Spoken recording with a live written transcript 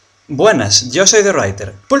Buenas, yo soy The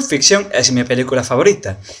Writer. Pulp Fiction es mi película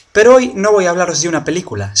favorita, pero hoy no voy a hablaros de una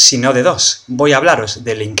película, sino de dos. Voy a hablaros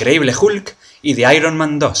del Increíble Hulk y de Iron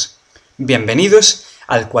Man 2. Bienvenidos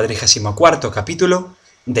al 44º capítulo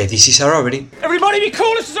de This is a Robbery. Everybody be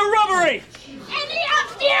cool, this is a robbery! Any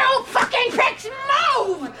of you fucking pricks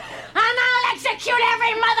move! And I'll execute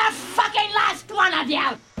every motherfucking last one of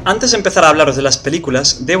you! Antes de empezar a hablaros de las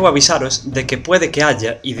películas, debo avisaros de que puede que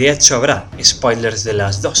haya, y de hecho habrá, spoilers de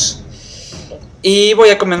las dos. Y voy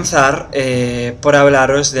a comenzar por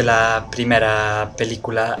hablaros de la primera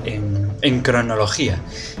película en cronología.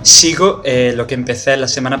 Sigo lo que empecé la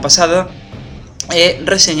semana pasada,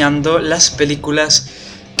 reseñando las películas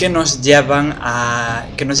que nos llevarán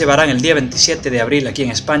el día 27 de abril aquí en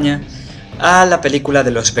España a la película de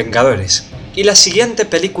Los Vengadores. Y la siguiente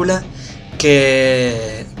película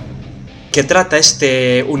que trata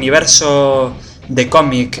este universo de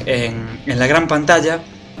cómic en la gran pantalla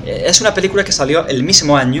es una película que salió el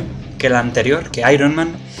mismo año que la anterior, que Iron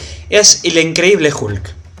Man. Es El Increíble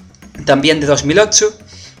Hulk, también de 2008.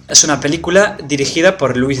 Es una película dirigida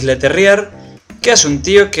por Louis Leterrier, que es un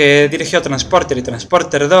tío que dirigió Transporter y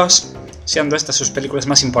Transporter 2, siendo estas sus películas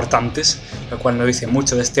más importantes, lo cual no dice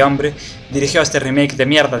mucho de este hombre. Dirigió este remake de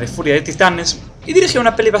mierda de Furia de Titanes y dirigió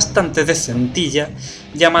una peli bastante decentilla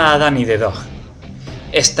llamada Danny the Dog.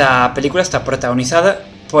 Esta película está protagonizada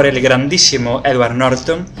por el grandísimo Edward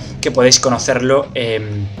Norton, que podéis conocerlo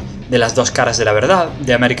de Las dos caras de la verdad,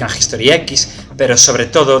 de American History X, pero sobre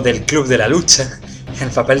todo del Club de la Lucha, el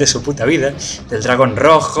papel de su puta vida, del Dragón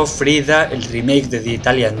Rojo, Frida, el remake de The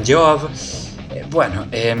Italian Job.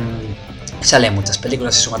 Sale en muchas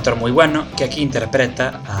películas, es un actor muy bueno que aquí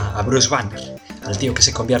interpreta a Bruce Banner, al tío que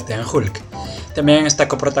se convierte en Hulk. También está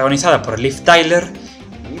coprotagonizada por Liv Tyler,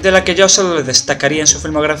 de la que yo solo destacaría en su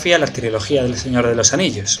filmografía la trilogía del Señor de los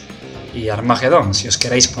Anillos y Armageddon, si os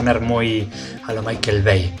queréis poner muy a lo Michael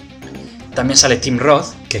Bay. También sale Tim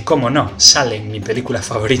Roth, que como no, sale en mi película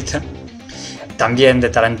favorita. También de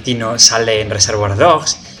Tarantino sale en Reservoir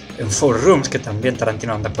Dogs, en Four Rooms, que también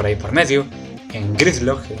Tarantino anda por ahí por medio, en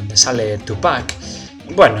Gridlock, donde sale Tupac.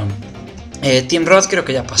 Bueno, Tim Roth creo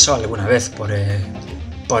que ya pasó alguna vez por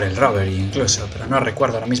el Robbery incluso, pero no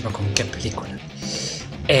recuerdo ahora mismo con qué película.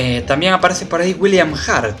 También aparece por ahí William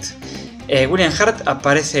Hurt. William Hurt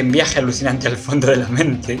aparece en Viaje alucinante al fondo de la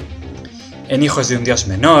mente, en Hijos de un dios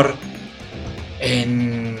menor,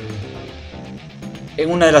 en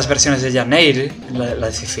una de las versiones de Jan Eyre, la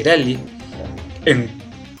de Zeffirelli,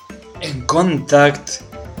 en Contact,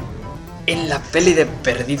 en la peli de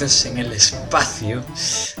Perdidos en el Espacio.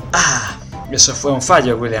 Eso fue un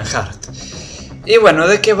fallo, William Hurt. Y bueno,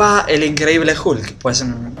 ¿de qué va El Increíble Hulk? Pues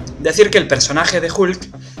decir que el personaje de Hulk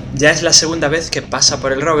ya es la segunda vez que pasa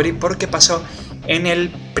por el Robbery, porque pasó en el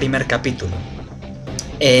primer capítulo.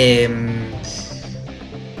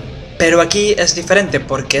 Pero aquí es diferente,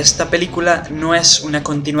 porque esta película no es una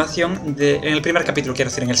continuación en el primer capítulo, quiero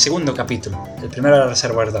decir, en el segundo capítulo. El primero era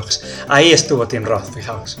Reservoir Dogs. Ahí estuvo Tim Roth,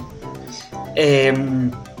 fijaos.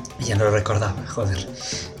 Ya no lo recordaba, joder.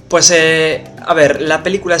 Pues, a ver, la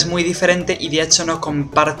película es muy diferente y de hecho no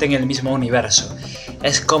comparten el mismo universo.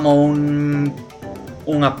 Es como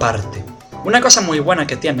un aparte. Una cosa muy buena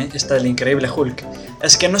que tiene esta del Increíble Hulk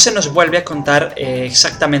es que no se nos vuelve a contar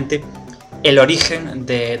exactamente el origen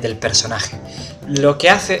del personaje. Lo que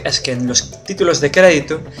hace es que en los títulos de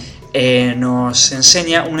crédito nos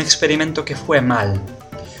enseña un experimento que fue mal.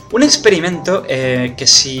 Un experimento que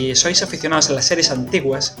si sois aficionados a las series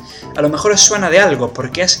antiguas, a lo mejor os suena de algo,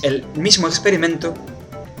 porque es el mismo experimento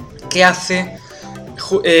que hace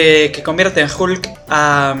que convierte en Hulk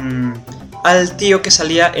al tío que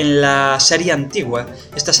salía en la serie antigua,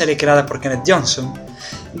 esta serie creada por Kenneth Johnson,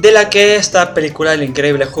 de la que esta película, El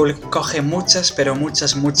Increíble Hulk, coge muchas, pero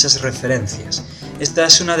muchas referencias. Esta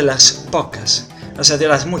es una de las pocas, o sea, de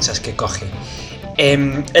las muchas que coge.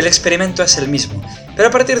 El experimento es el mismo, pero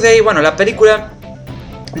a partir de ahí, bueno, la película,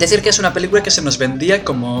 decir que es una película que se nos vendía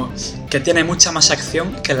como que tiene mucha más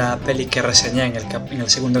acción que la peli que reseñé en el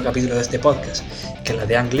segundo capítulo de este podcast, que la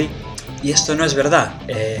de Ang Lee, y esto no es verdad.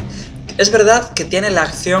 Es verdad que tiene la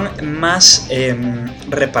acción más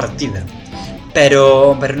repartida,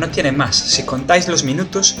 pero no tiene más. Si contáis los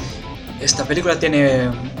minutos, esta película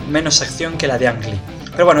tiene menos acción que la de Ang Lee.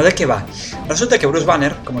 Pero bueno, ¿de qué va? Resulta que Bruce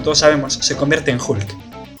Banner, como todos sabemos, se convierte en Hulk.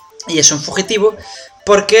 Y es un fugitivo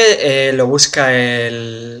porque lo busca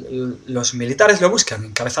los militares lo buscan,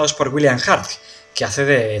 encabezados por William Hurt, que hace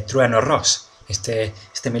de Trueno Ross, este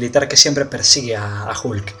militar que siempre persigue a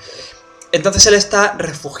Hulk. Entonces él está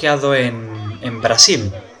refugiado en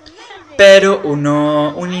Brasil. Pero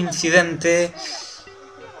un incidente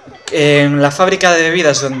en la fábrica de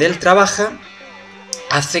bebidas donde él trabaja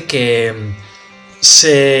hace que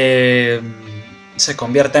se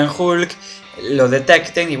convierta en Hulk, lo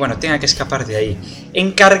detecten y bueno, tenga que escapar de ahí.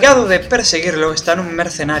 Encargado de perseguirlo está un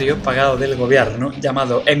mercenario pagado del gobierno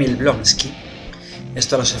llamado Emil Blonsky.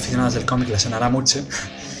 Esto a los aficionados del cómic les sonará mucho.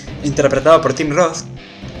 Interpretado por Tim Roth,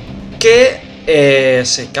 que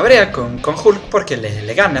se cabrea con Hulk porque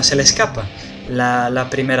le gana, se le escapa la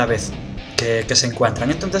primera vez que se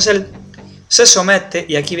encuentran. Entonces él se somete,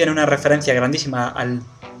 y aquí viene una referencia grandísima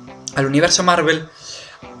al universo Marvel,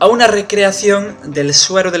 a una recreación del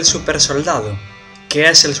suero del supersoldado. ¿Qué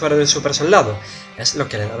es el suero del supersoldado? Es lo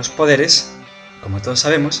que le da los poderes, como todos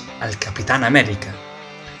sabemos, al Capitán América.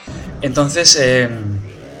 Entonces,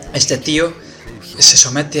 este tío se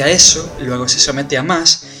somete a eso, luego se somete a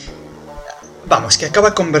más. Vamos, que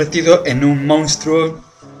acaba convertido en un monstruo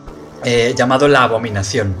llamado la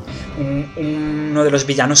Abominación, uno de los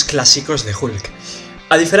villanos clásicos de Hulk.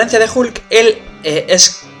 A diferencia de Hulk, él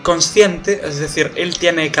es consciente, es decir, él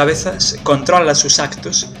tiene cabeza, controla sus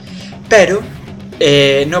actos, pero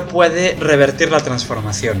no puede revertir la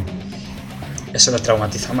transformación. Eso lo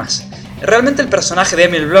traumatiza más. Realmente el personaje de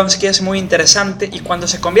Emil Blonsky es muy interesante, y cuando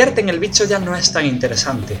se convierte en el bicho ya no es tan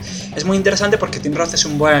interesante. Es muy interesante porque Tim Roth es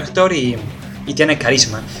un buen actor y tiene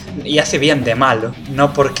carisma, y hace bien de malo,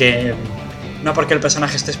 no porque el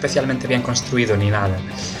personaje esté especialmente bien construido ni nada.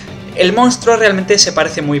 El monstruo realmente se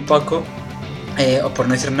parece muy poco, o por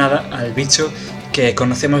no decir nada, al bicho que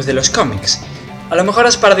conocemos de los cómics. A lo mejor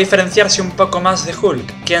es para diferenciarse un poco más de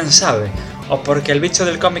Hulk, quién sabe, o porque el bicho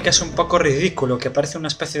del cómic es un poco ridículo, que parece una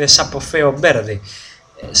especie de sapo feo verde.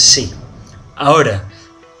 Sí. Ahora,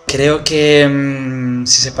 creo que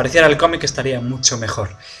si se pareciera al cómic estaría mucho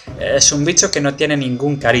mejor. Es un bicho que no tiene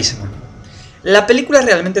ningún carisma. La película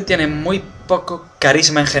realmente tiene muy poco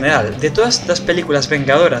carisma en general. De todas estas películas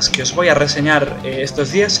vengadoras que os voy a reseñar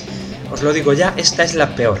estos días, os lo digo ya, esta es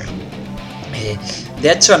la peor.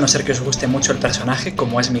 De hecho, a no ser que os guste mucho el personaje,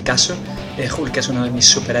 como es mi caso, Hulk es uno de mis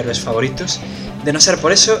superhéroes favoritos. De no ser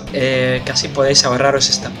por eso, casi podéis ahorraros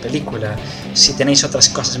esta película si tenéis otras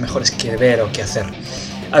cosas mejores que ver o que hacer.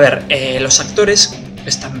 A ver, los actores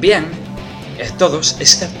están bien, todos,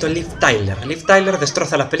 excepto Liv Tyler. Liv Tyler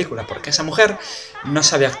destroza la película porque esa mujer no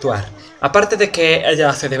sabe actuar. Aparte de que ella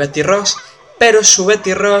hace de Betty Ross, pero su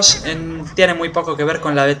Betty Ross tiene muy poco que ver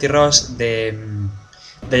con la Betty Ross de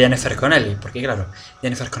Jennifer Connelly, porque claro,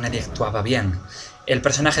 Jennifer Connelly actuaba bien. El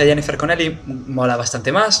personaje de Jennifer Connelly mola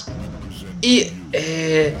bastante más y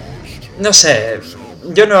no sé,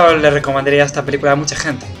 yo no le recomendaría esta película a mucha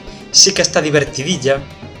gente. Sí que está divertidilla,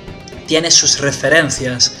 tiene sus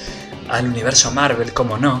referencias al universo Marvel,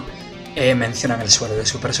 como no. Mencionan el suelo del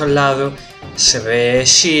supersoldado, se ve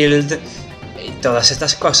S.H.I.E.L.D. y todas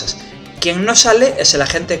estas cosas. Quien no sale es el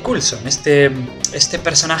agente Coulson, este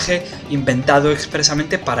personaje inventado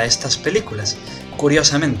expresamente para estas películas,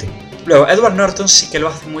 curiosamente. Luego, Edward Norton sí que lo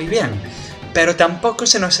hace muy bien, pero tampoco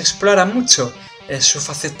se nos explora mucho su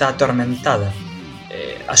faceta atormentada.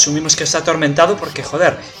 Asumimos que está atormentado porque,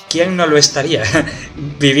 joder, ¿quién no lo estaría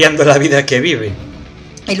viviendo la vida que vive?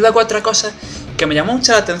 Y luego otra cosa que me llamó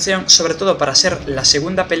mucho la atención, sobre todo para ser la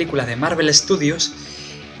segunda película de Marvel Studios,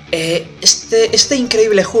 este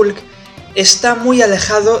increíble Hulk está muy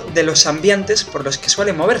alejado de los ambientes por los que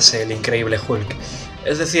suele moverse el increíble Hulk.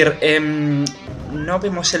 Es decir, no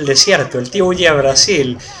vemos el desierto, el tío huye a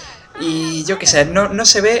Brasil y yo qué sé, no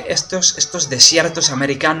se ve estos desiertos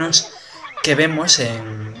americanos que vemos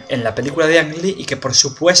en la película de Ang Lee y que por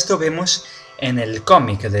supuesto vemos en el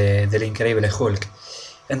cómic del increíble Hulk.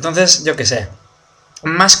 Entonces, yo qué sé,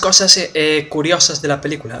 más cosas curiosas de la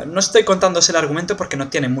película. No estoy contándose el argumento porque no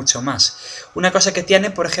tiene mucho más. Una cosa que tiene,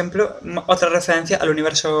 por ejemplo, otra referencia al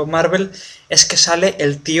universo Marvel, es que sale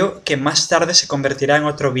el tío que más tarde se convertirá en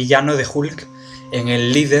otro villano de Hulk, en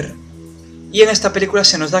el líder. Y en esta película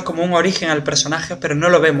se nos da como un origen al personaje, pero no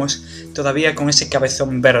lo vemos todavía con ese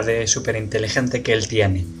cabezón verde súper inteligente que él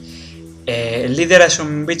tiene. El líder es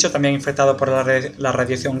un bicho también infectado por la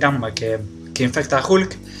radiación gamma que infecta a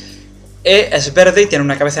Hulk. Es verde y tiene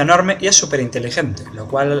una cabeza enorme y es súper inteligente, lo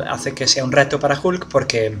cual hace que sea un reto para Hulk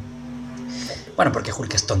porque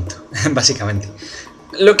Hulk es tonto, básicamente.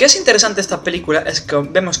 Lo que es interesante de esta película es que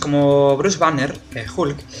vemos como Bruce Banner,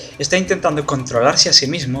 Hulk, está intentando controlarse a sí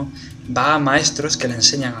mismo, va a maestros que le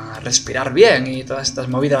enseñan a respirar bien y todas estas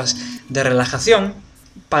movidas de relajación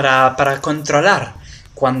para controlar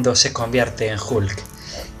cuando se convierte en Hulk.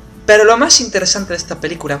 Pero lo más interesante de esta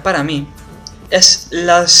película para mí es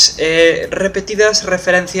las repetidas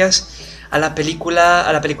referencias a la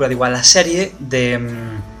serie de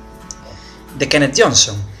Kenneth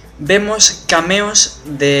Johnson. vemos cameos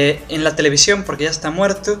en la televisión, porque ya está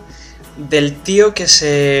muerto, del tío que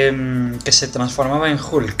se transformaba en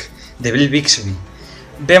Hulk, de Bill Bixby.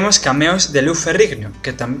 Vemos cameos de Lou Ferrigno,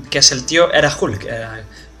 que es el tío, era Hulk,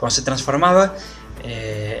 cuando se transformaba,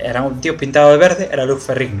 era un tío pintado de verde, era Lou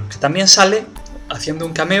Ferrigno, que también sale haciendo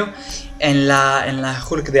un cameo en la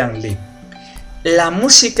Hulk de Ang Lee. La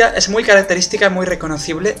música es muy característica, muy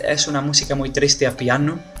reconocible, es una música muy triste a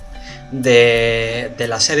piano de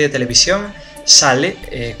la serie de televisión,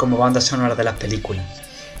 sale como banda sonora de la película.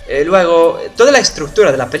 Luego, toda la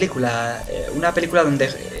estructura de la película, una película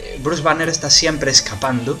donde Bruce Banner está siempre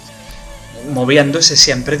escapando, moviéndose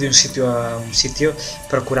siempre de un sitio a un sitio,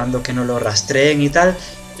 procurando que no lo rastreen y tal.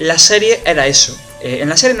 La serie era eso. En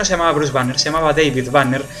la serie no se llamaba Bruce Banner, se llamaba David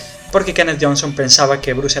Banner, porque Kenneth Johnson pensaba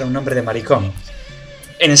que Bruce era un nombre de maricón.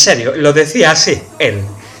 En serio, lo decía así, él.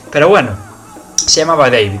 Pero bueno, se llamaba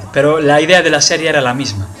David, pero la idea de la serie era la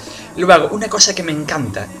misma. Luego, una cosa que me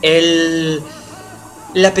encanta,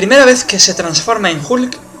 la primera vez que se transforma en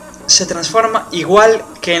Hulk, se transforma igual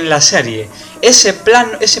que en la serie. Ese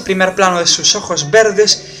primer plano de sus ojos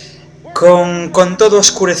verdes, con todo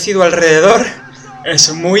oscurecido alrededor,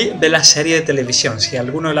 es muy de la serie de televisión. Si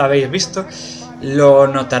alguno la habéis visto, lo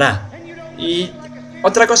notará. Y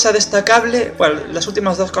otra cosa destacable, bueno, las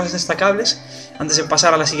últimas dos cosas destacables, antes de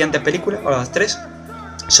pasar a la siguiente película, o a las tres,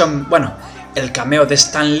 son, bueno, el cameo de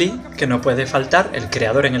Stan Lee, que no puede faltar, el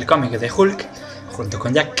creador en el cómic de Hulk, junto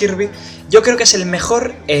con Jack Kirby. Yo creo que es el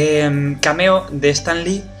mejor cameo de Stan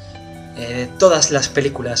Lee de todas las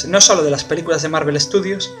películas, no solo de las películas de Marvel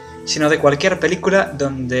Studios, sino de cualquier película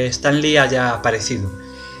donde Stan Lee haya aparecido.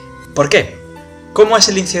 ¿Por qué? ¿Cómo es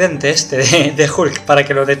el incidente este de Hulk para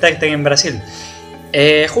que lo detecten en Brasil?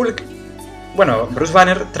 Bruce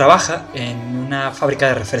Banner trabaja en una fábrica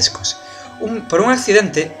de refrescos. Por un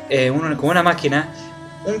accidente, con una máquina,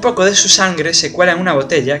 un poco de su sangre se cuela en una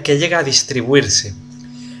botella que llega a distribuirse.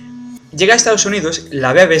 Llega a Estados Unidos,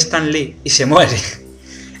 la bebe Stan Lee y se muere.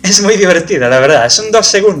 Es muy divertida, la verdad. Son 2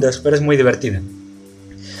 segundos, pero es muy divertida.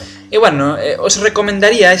 Y bueno, os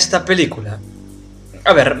recomendaría esta película.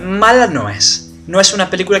 A ver, mala no es. No es una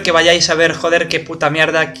película que vayáis a ver, joder, qué puta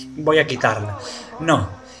mierda, voy a quitarla. No.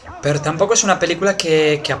 Pero tampoco es una película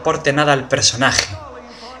que aporte nada al personaje.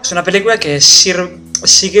 Es una película que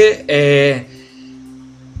sigue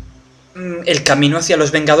el camino hacia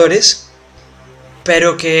los Vengadores,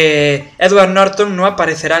 pero que Edward Norton no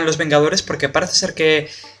aparecerá en los Vengadores porque parece ser que,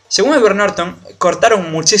 según Edward Norton,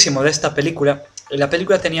 cortaron muchísimo de esta película. La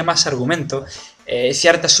película tenía más argumento,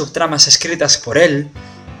 ciertas subtramas escritas por él.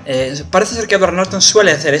 Parece ser que Edward Norton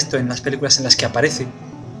suele hacer esto en las películas en las que aparece.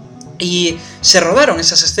 Y se rodaron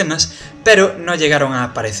esas escenas, pero no llegaron a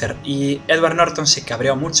aparecer. Y Edward Norton se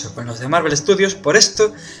cabreó mucho con los de Marvel Studios por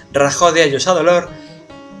esto, rajó de ellos a dolor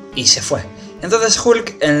y se fue. Entonces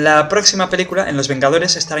Hulk en la próxima película, en Los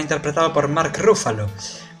Vengadores, estará interpretado por Mark Ruffalo.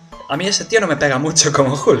 A mí ese tío no me pega mucho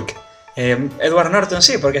como Hulk. Edward Norton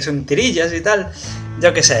sí, porque son tirillas y tal.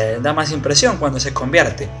 Yo qué sé, da más impresión cuando se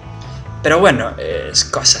convierte. Pero bueno, es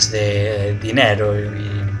cosas de dinero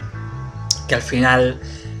y que al final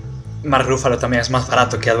Mark Ruffalo también es más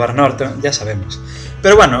barato que Edward Norton, ya sabemos.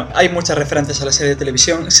 Pero bueno, hay muchas referencias a la serie de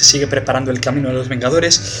televisión, se sigue preparando el camino de los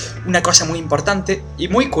Vengadores. Una cosa muy importante y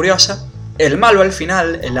muy curiosa, el malo al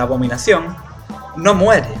final, la Abominación, no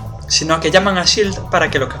muere, sino que llaman a S.H.I.E.L.D. para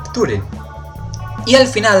que lo capture. Y al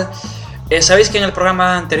final, sabéis que en el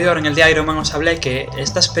programa anterior, en el de Iron Man, os hablé que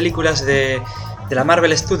estas películas de la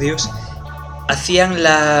Marvel Studios hacían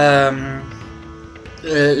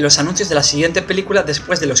los anuncios de la siguiente película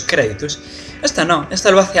después de los créditos. Esta no, esta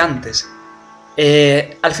lo hace antes.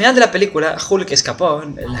 Al final de la película, Hulk escapó,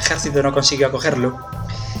 el ejército no consiguió acogerlo,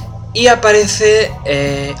 y aparece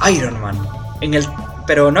Iron Man,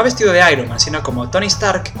 pero no vestido de Iron Man, sino como Tony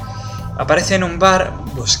Stark. Aparece en un bar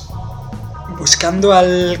buscando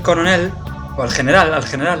al coronel, o al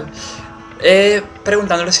general,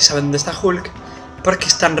 preguntándole si saben dónde está Hulk, porque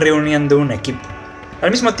están reuniendo un equipo. Al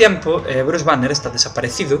mismo tiempo, Bruce Banner está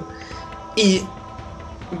desaparecido y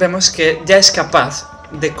vemos que ya es capaz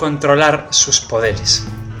de controlar sus poderes.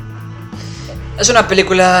 Es una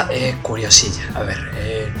película curiosilla. A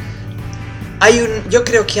ver, yo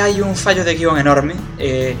creo que hay un fallo de guión enorme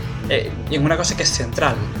en una cosa que es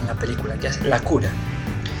central en la película, que es la cura.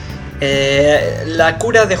 La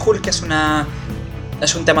cura de Hulk es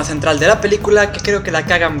un tema central de la película que creo que la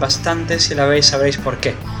cagan bastante. Si la veis sabréis por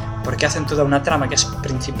qué. Porque hacen toda una trama que es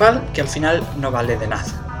principal, que al final no vale de nada.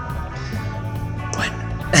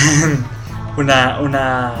 Bueno,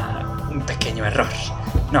 un pequeño error.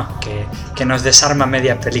 No, que nos desarma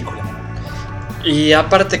media película. Y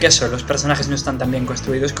aparte que eso, los personajes no están tan bien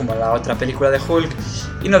construidos como la otra película de Hulk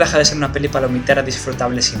y no deja de ser una peli palomitera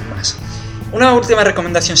disfrutable sin más. Una última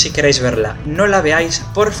recomendación si queréis verla, no la veáis,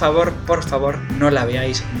 por favor, no la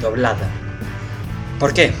veáis doblada.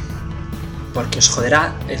 ¿Por qué? Porque os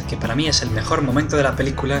joderá el que para mí es el mejor momento de la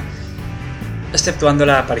película, exceptuando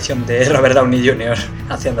la aparición de Robert Downey Jr.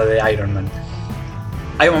 haciendo de Iron Man.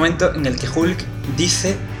 Hay un momento en el que Hulk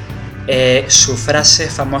dice su frase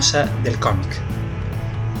famosa del cómic.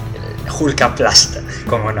 Hulk aplasta,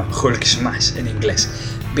 como no, Hulk smash en inglés.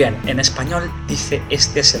 Bien, en español dice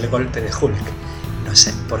este es el golpe de Hulk. No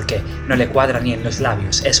sé por qué, no le cuadra ni en los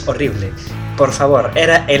labios, es horrible. Por favor,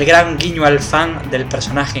 era el gran guiño al fan del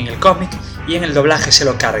personaje en el cómic y en el doblaje se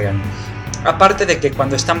lo cargan. Aparte de que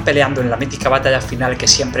cuando están peleando en la mítica batalla final que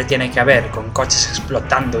siempre tiene que haber, con coches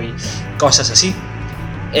explotando y cosas así,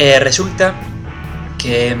 resulta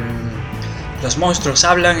que los monstruos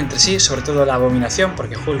hablan entre sí, sobre todo la Abominación,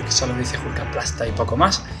 porque Hulk solo dice Hulk aplasta y poco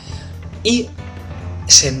más, y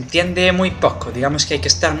se entiende muy poco, digamos que hay que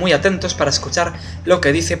estar muy atentos para escuchar lo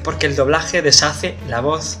que dice porque el doblaje deshace la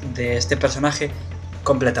voz de este personaje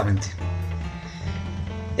completamente.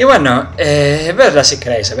 Y bueno, verla si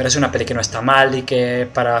queréis, a ver, es una peli que no está mal y que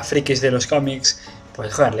para frikis de los cómics,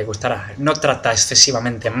 pues joder, le gustará. No trata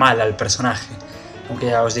excesivamente mal al personaje, aunque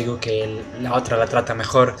ya os digo que la otra la trata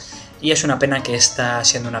mejor. Y es una pena que esta,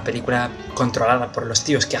 siendo una película controlada por los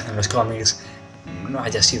tíos que hacen los cómics, no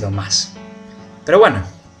haya sido más. Pero bueno,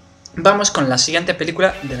 vamos con la siguiente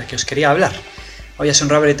película de la que os quería hablar. Hoy es un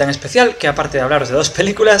Robbery tan especial que aparte de hablaros de 2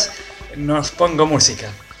 películas, no os pongo música.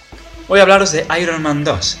 Voy a hablaros de Iron Man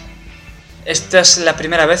 2. Esta es la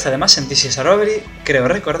primera vez, además, en This Is a Robbery, creo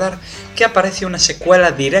recordar, que aparece una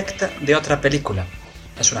secuela directa de otra película.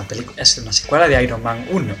 Es una secuela de Iron Man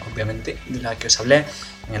 1, obviamente, de la que os hablé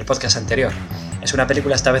en el podcast anterior. Es una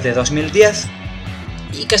película esta vez de 2010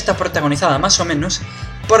 y que está protagonizada más o menos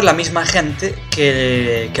por la misma gente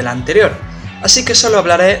que la anterior. Así que solo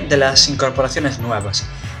hablaré de las incorporaciones nuevas.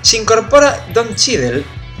 Se incorpora Don Cheadle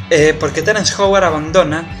porque Terence Howard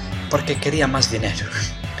abandona porque quería más dinero.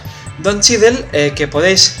 Don Cheadle, que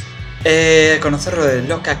podéis conocerlo de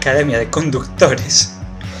Loca Academia de Conductores,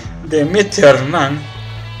 de Meteor Man,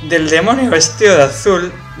 del Demonio Vestido de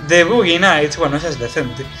Azul, de Boogie Nights, bueno, esa es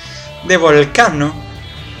decente, de Volcano,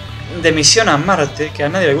 de Misión a Marte, que a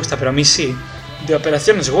nadie le gusta pero a mí sí, de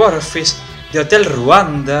Operaciones Warfish, de Hotel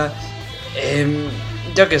Ruanda,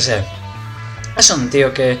 yo qué sé. Es un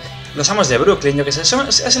tío que... Los Amos de Brooklyn, yo qué sé,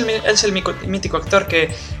 es el mítico actor que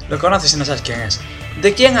lo conoces y no sabes quién es.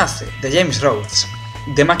 ¿De quién hace? De James Rhodes,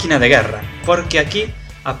 de Máquina de Guerra, porque aquí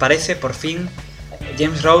aparece por fin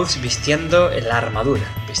James Rhodes vistiendo la armadura,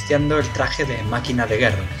 vistiendo el traje de Máquina de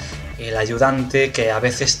Guerra, el ayudante que a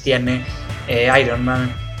veces tiene Iron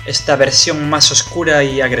Man, esta versión más oscura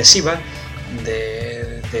y agresiva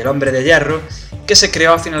del Hombre de Hierro, que se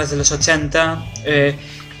creó a finales de los 80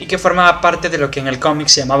 y que formaba parte de lo que en el cómic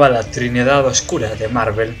se llamaba la Trinidad Oscura de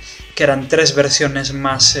Marvel, que eran 3 versiones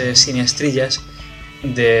más siniestrillas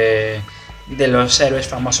de los héroes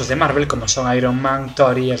famosos de Marvel, como son Iron Man,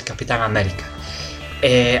 Thor y el Capitán América.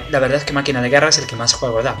 La verdad es que Máquina de Guerra es el que más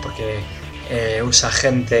juego da, porque usa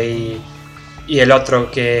gente y el otro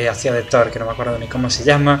que hacía de Thor, que no me acuerdo ni cómo se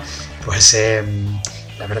llama, pues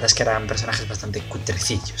la verdad es que eran personajes bastante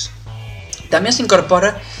cutrecillos. También se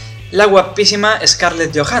incorpora la guapísima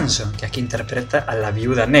Scarlett Johansson, que aquí interpreta a la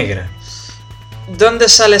Viuda Negra. ¿Dónde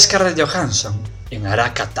sale Scarlett Johansson? En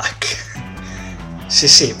Arak Attack.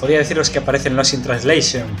 Sí, podría deciros que aparece en Lost in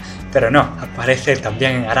Translation, pero no, aparece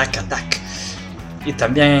también en Arak Attack. Y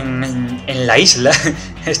también en La Isla,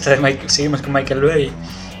 seguimos con Michael Bay,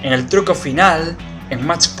 en El Truco Final, en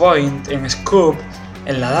Match Point, en Scoop,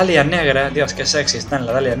 en La Dalia Negra, Dios que sexy está en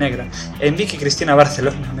La Dalia Negra, en Vicky Cristina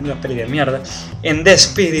Barcelona, menuda peli de mierda, en The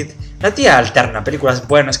Spirit. La tía alterna películas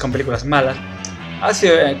buenas con películas malas.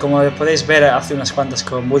 Como podéis ver, hace unas cuantas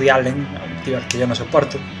con Woody Allen, un tío al que yo no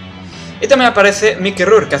soporto. Y también aparece Mickey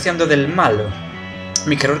Rourke haciendo del malo.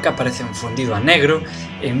 Mickey Rourke aparece en Fundido a Negro,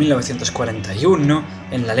 en 1941,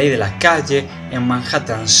 en La Ley de la Calle, en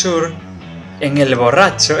Manhattan Sur, en El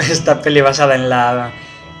Borracho, esta peli basada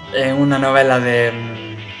en una novela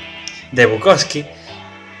de Bukowski,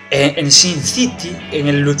 en Sin City, en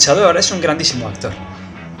El Luchador, es un grandísimo actor.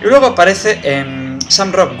 Y luego aparece en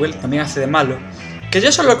Sam Rockwell, también hace de malo, que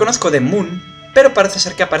yo solo lo conozco de Moon, pero parece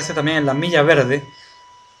ser que aparece también en La Milla Verde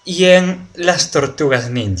y en Las Tortugas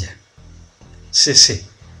Ninja. Sí,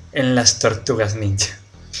 en Las Tortugas Ninja.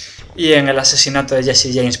 Y en El asesinato de Jesse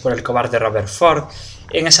James por el cobarde Robert Ford,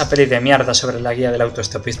 en esa peli de mierda sobre la guía del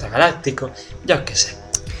autoestopista galáctico, yo qué sé.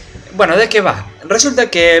 Bueno, ¿de qué va? Resulta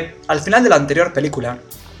que al final de la anterior película,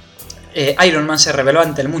 Iron Man se reveló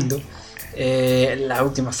ante el mundo. La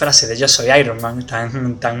última frase de "Yo soy Iron Man",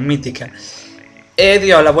 tan mítica,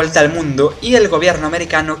 dio la vuelta al mundo y el gobierno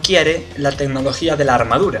americano quiere la tecnología de la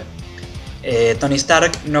armadura. Tony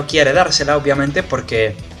Stark no quiere dársela, obviamente,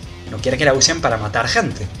 porque no quiere que la usen para matar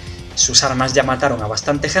gente. Sus armas ya mataron a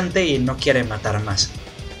bastante gente y no quiere matar más.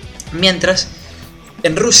 Mientras,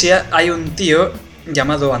 en Rusia hay un tío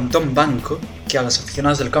llamado Anton Vanko, que a los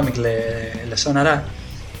aficionados del cómic le sonará,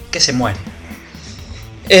 que se muere.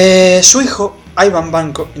 Su hijo, Ivan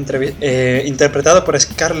Vanko, interpretado por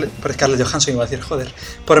Scarlett Johansson, iba a decir, joder,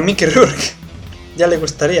 por Mickey Rourke. Ya le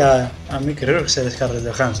gustaría a Mickey Rourke ser Scarlett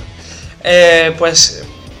Johansson. Pues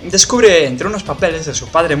descubre entre unos papeles de su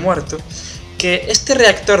padre muerto que este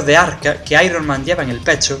reactor de arca que Iron Man lleva en el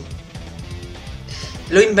pecho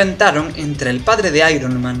lo inventaron entre el padre de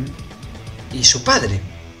Iron Man y su padre.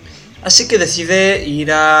 Así que decide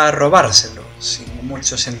ir a robárselo, sin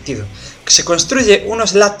mucho sentido. Se construye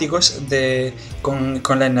unos látigos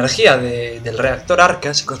con la energía del reactor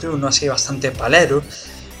arca, se construye uno así bastante palero,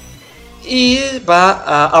 y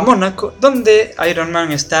va a Mónaco, donde Iron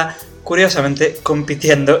Man está curiosamente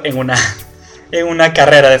compitiendo en una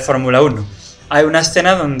carrera de Fórmula 1. Hay una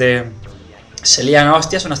escena donde se lían a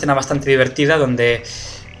hostias, una escena bastante divertida, donde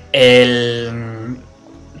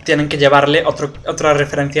tienen que llevarle otra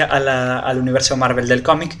referencia al universo Marvel del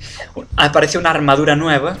cómic. Aparece una armadura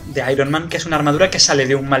nueva de Iron Man, que es una armadura que sale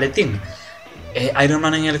de un maletín. Iron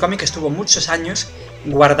Man en el cómic estuvo muchos años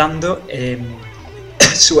guardando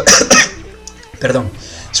su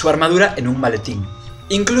armadura en un maletín.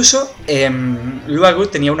 Incluso luego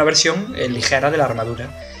tenía una versión ligera de la armadura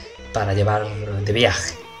para llevar de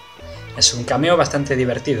viaje. Es un cameo bastante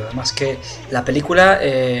divertido, además que la película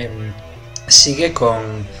sigue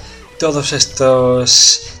con todas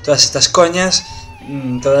estas coñas,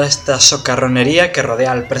 toda esta socarronería que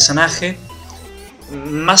rodea al personaje,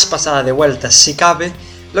 más pasada de vueltas si cabe.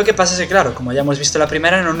 Lo que pasa es que, claro, como ya hemos visto la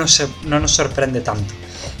primera, no nos sorprende tanto,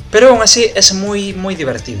 pero aún así es muy, muy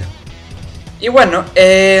divertido. Y bueno,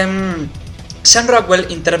 Sam Rockwell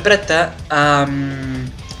interpreta a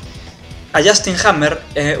Justin Hammer,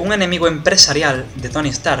 un enemigo empresarial de Tony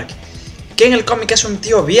Stark, que en el cómic es un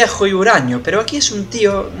tío viejo y huraño, pero aquí es un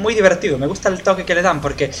tío muy divertido. Me gusta el toque que le dan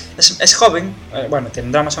porque es joven, bueno,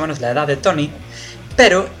 tendrá más o menos la edad de Tony,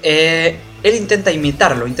 pero él intenta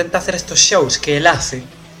imitarlo, intenta hacer estos shows que él hace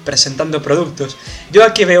presentando productos. Yo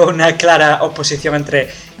aquí veo una clara oposición entre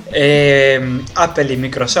Apple y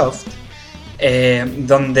Microsoft,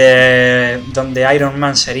 donde Iron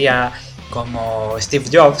Man sería como Steve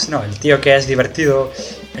Jobs, ¿no? El tío que es divertido,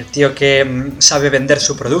 el tío que sabe vender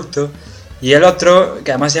su producto. Y el otro,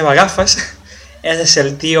 que además lleva gafas, ese es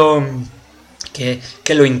el tío que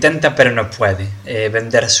lo intenta pero no puede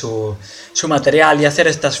vender su material y hacer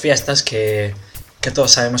estas fiestas que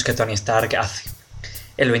todos sabemos que Tony Stark hace.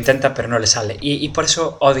 Él lo intenta pero no le sale. Y por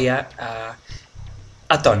eso odia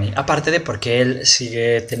a Tony, aparte de porque él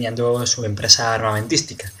sigue teniendo su empresa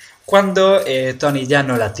armamentística, cuando Tony ya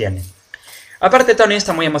no la tiene. Aparte, Tony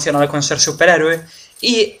está muy emocionado con ser superhéroe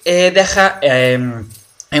y deja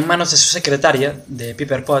en manos de su secretaria, de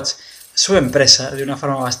Pepper Potts, su empresa de una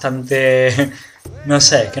forma bastante... no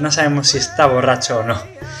sé, que no sabemos si está borracho o no.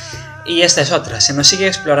 Y esta es otra, se nos sigue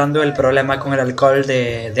explorando el problema con el alcohol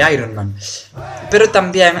de Iron Man. Pero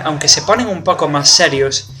también, aunque se ponen un poco más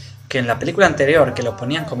serios que en la película anterior, que lo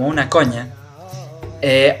ponían como una coña,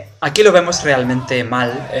 aquí lo vemos realmente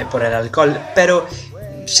mal por el alcohol, pero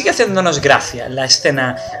sigue haciéndonos gracia la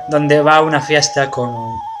escena donde va a una fiesta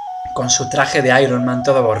con su traje de Iron Man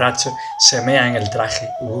todo borracho, se mea en el traje,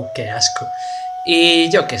 qué asco, y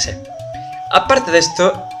yo qué sé. Aparte de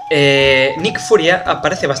esto, Nick Furia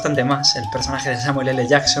aparece bastante más, el personaje de Samuel L.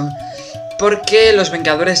 Jackson, porque los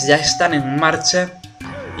Vengadores ya están en marcha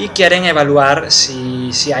y quieren evaluar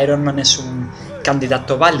si Iron Man es un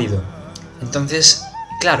candidato válido. Entonces,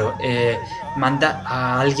 claro, manda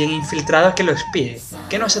a alguien infiltrado a que lo espíe,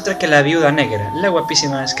 que no es otra que la Viuda Negra, la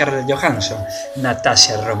guapísima Scarlett Johansson,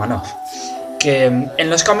 Natasha Romanoff, que en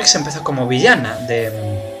los cómics empezó como villana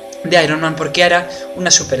de Iron Man porque era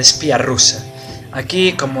una superespía rusa.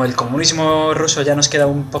 Aquí, como el comunismo ruso ya nos queda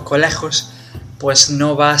un poco lejos, pues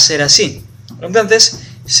no va a ser así. Entonces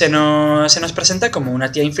se nos presenta como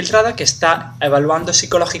una tía infiltrada que está evaluando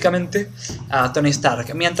psicológicamente a Tony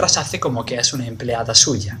Stark, mientras hace como que es una empleada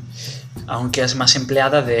suya, aunque es más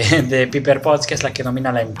empleada de Pepper Potts, que es la que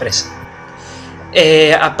domina la empresa.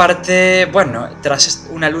 Aparte, bueno, tras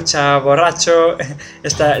una lucha borracho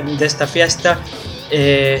de esta fiesta,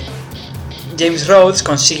 James Rhodes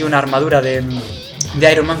consigue una armadura de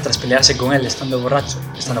de Iron Man tras pelearse con él estando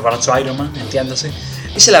borracho Iron Man, entiéndase,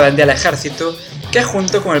 y se la vende al ejército, que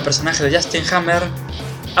junto con el personaje de Justin Hammer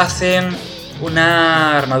hacen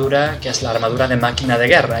una armadura que es la armadura de Máquina de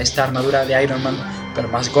Guerra, esta armadura de Iron Man pero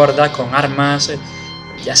más gorda, con armas,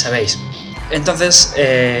 ya sabéis. Entonces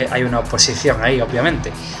hay una oposición ahí,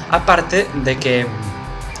 obviamente, aparte de que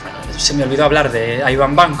se me olvidó hablar de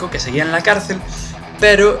Ivan Vanko, que seguía en la cárcel,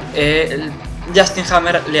 pero Justin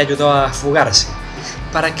Hammer le ayudó a fugarse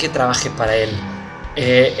para que trabaje para él.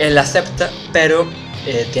 Él acepta, pero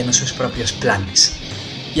tiene sus propios planes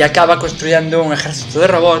y acaba construyendo un ejército de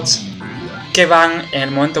robots que van en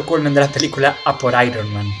el momento culmen de la película a por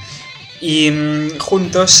Iron Man. Y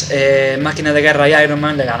juntos, Máquina de Guerra y Iron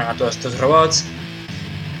Man le ganan a todos estos robots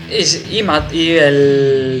y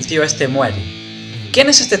el tío este muere. ¿Quién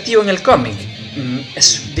es este tío en el cómic?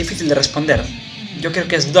 Es difícil de responder. Yo creo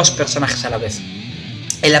que es dos personajes a la vez.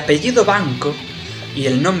 El apellido Vanko y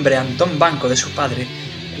el nombre Antón Vanko de su padre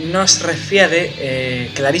nos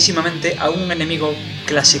refiere clarísimamente a un enemigo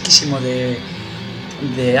clasiquísimo de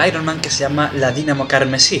Iron Man que se llama la Dínamo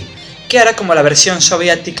Carmesí, que era como la versión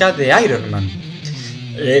soviética de Iron Man.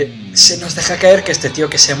 Se nos deja caer que este tío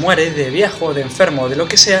que se muere de viejo, de enfermo o de lo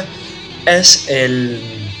que sea, es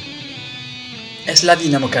la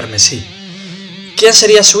Dínamo Carmesí. ¿Quién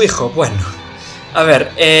sería su hijo? Bueno, a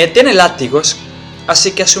ver, tiene látigos,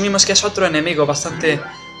 así que asumimos que es otro enemigo bastante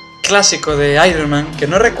clásico de Iron Man, que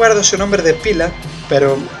no recuerdo su nombre de pila,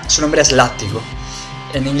 pero su nombre es Látigo.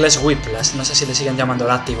 En inglés Whiplash, no sé si le siguen llamando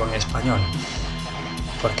Látigo en español,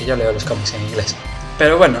 porque yo leo los cómics en inglés.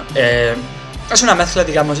 Pero bueno, es una mezcla,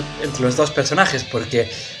 digamos, entre los dos personajes,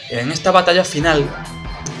 porque en esta batalla final,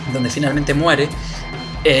 donde finalmente muere,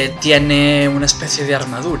 tiene una especie de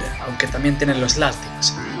armadura, aunque también tiene los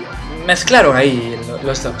látigos. Mezclaron ahí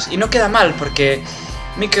los dos, y no queda mal, porque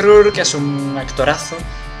Mickey Rourke, que es un actorazo,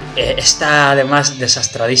 está además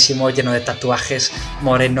desastradísimo, lleno de tatuajes,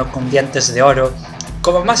 moreno, con dientes de oro,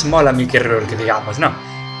 como más mola Mickey Rourke, digamos, ¿no?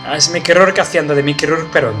 Es Mickey Rourke haciendo de Mickey Rourke,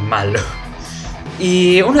 pero malo.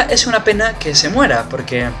 Y es una pena que se muera,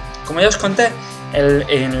 porque, como ya os conté,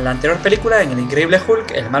 en la anterior película, en El Increíble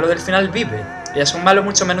Hulk, el malo del final vive, y es un malo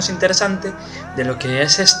mucho menos interesante de lo que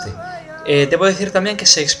es este. Debo decir también que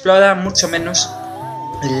se explora mucho menos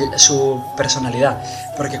su personalidad,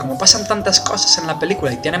 porque como pasan tantas cosas en la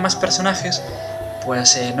película y tiene más personajes,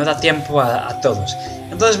 pues no da tiempo a todos.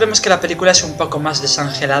 Entonces vemos que la película es un poco más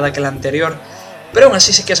desangelada que la anterior, pero aún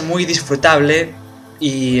así sí que es muy disfrutable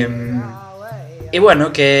y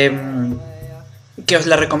bueno, que os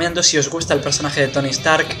la recomiendo si os gusta el personaje de Tony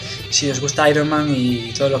Stark, si os gusta Iron Man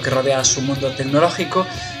y todo lo que rodea su mundo tecnológico.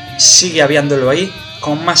 Sigue habiéndolo ahí,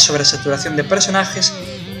 con más sobresaturación de personajes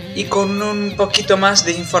y con un poquito más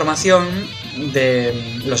de información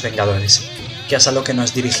de los Vengadores, que es a lo que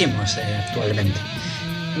nos dirigimos actualmente.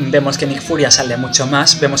 Vemos que Nick Fury sale mucho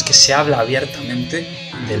más, vemos que se habla abiertamente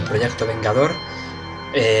del proyecto Vengador,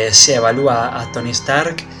 se evalúa a Tony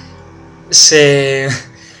Stark,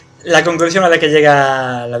 la conclusión a la que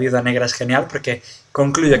llega la Viuda Negra es genial, porque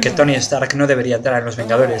concluye que Tony Stark no debería entrar en los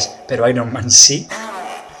Vengadores, pero Iron Man sí,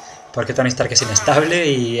 porque Tony Stark es inestable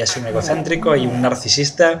y es un egocéntrico y un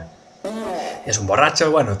narcisista, es un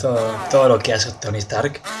borracho, bueno, todo lo que hace Tony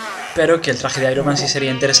Stark, pero que el traje de Iron Man sí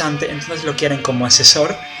sería interesante, entonces lo quieren como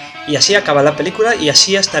asesor, y así acaba la película, y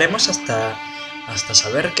así estaremos hasta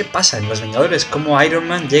saber qué pasa en los Vengadores, cómo Iron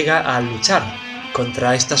Man llega a luchar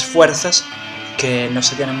contra estas fuerzas que no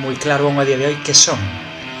se tienen muy claro aún a día de hoy qué son.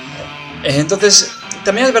 Entonces,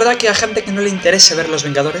 también es verdad que a gente que no le interese ver los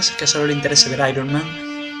Vengadores, que solo le interese ver Iron Man,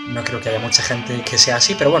 no creo que haya mucha gente que sea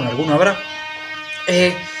así, pero bueno, alguno habrá,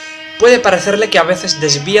 puede parecerle que a veces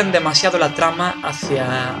desvían demasiado la trama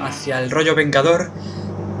hacia el rollo Vengador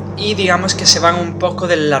y digamos que se van un poco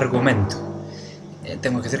del argumento.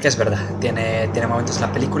 Tengo que decir que es verdad, tiene momentos en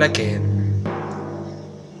la película que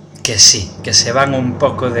sí, que se van un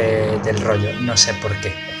poco del rollo, no sé por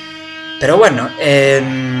qué. Pero bueno,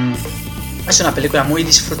 es una película muy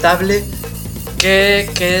disfrutable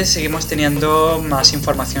que seguimos teniendo más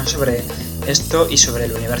información sobre esto y sobre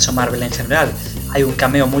el universo Marvel en general. Hay un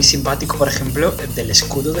cameo muy simpático, por ejemplo, del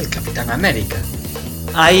escudo del Capitán América.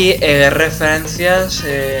 Hay referencias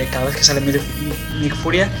cada vez que sale Nick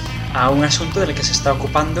Fury a un asunto del que se está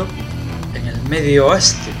ocupando en el Medio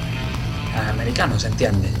Oeste americano, se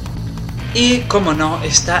entiende. Y, como no,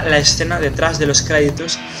 está la escena detrás de los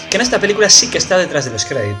créditos, que en esta película sí que está detrás de los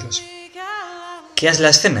créditos. ¿Qué es la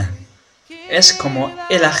escena? Es como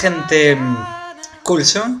el agente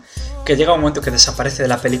Coulson, que llega un momento que desaparece de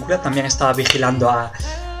la película, también estaba vigilando a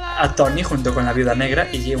a Tony junto con la Viuda Negra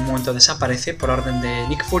y un momento desaparece por orden de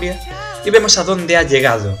Nick Furia y vemos a dónde ha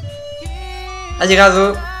llegado. Ha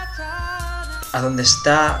llegado a donde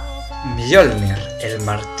está Mjolnir, el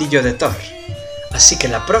martillo de Thor. Así que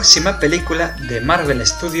la próxima película de Marvel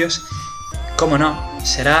Studios, como no,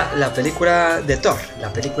 será la película de Thor,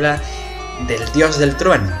 la película del dios del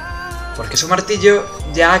trueno, porque su martillo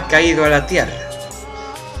ya ha caído a la tierra.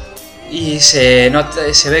 Y se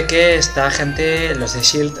ve que esta gente, los de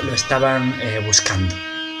S.H.I.E.L.D., lo estaban buscando.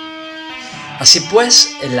 Así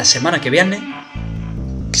pues, en la semana que viene,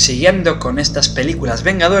 siguiendo con estas películas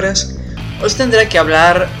vengadoras, os tendré que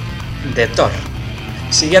hablar de Thor.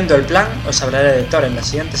 Siguiendo el plan, os hablaré de Thor en la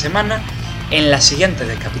siguiente semana, en la siguiente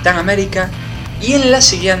de Capitán América y en la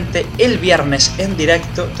siguiente el viernes en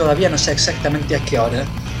directo, todavía no sé exactamente a qué hora,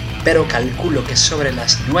 pero calculo que sobre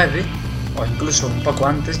las 9 o incluso un poco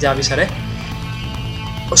antes, ya avisaré.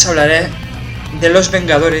 Os hablaré de Los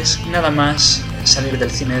Vengadores, nada más salir del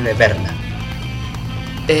cine de verla.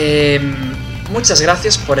 Muchas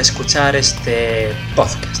gracias por escuchar este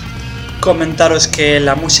podcast. Comentaros que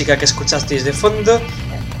la música que escuchasteis de fondo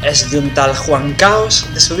es de un tal Juan Caos,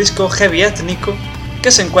 de su disco Heavy Étnico,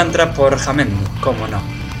 que se encuentra por Jamendo, como no.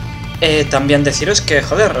 También deciros que,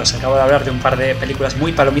 joder, os acabo de hablar de un par de películas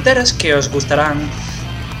muy palomiteras que os gustarán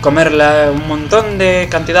comerla un montón de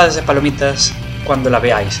cantidades de palomitas cuando la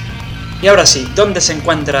veáis. Y ahora sí, ¿dónde se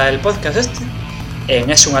encuentra el podcast este? En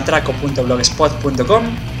esunatraco.blogspot.com,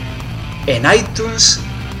 en iTunes,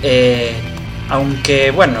 aunque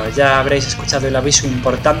bueno, ya habréis escuchado el aviso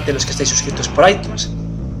importante los que estáis suscritos por iTunes,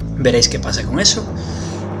 veréis qué pasa con eso.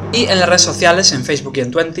 Y en las redes sociales, en Facebook y en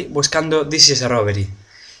Twenty, buscando This is a Robbery.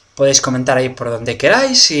 Podéis comentar ahí por donde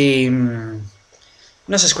queráis y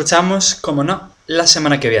nos escuchamos, como no, la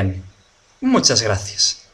semana que viene. Muchas gracias.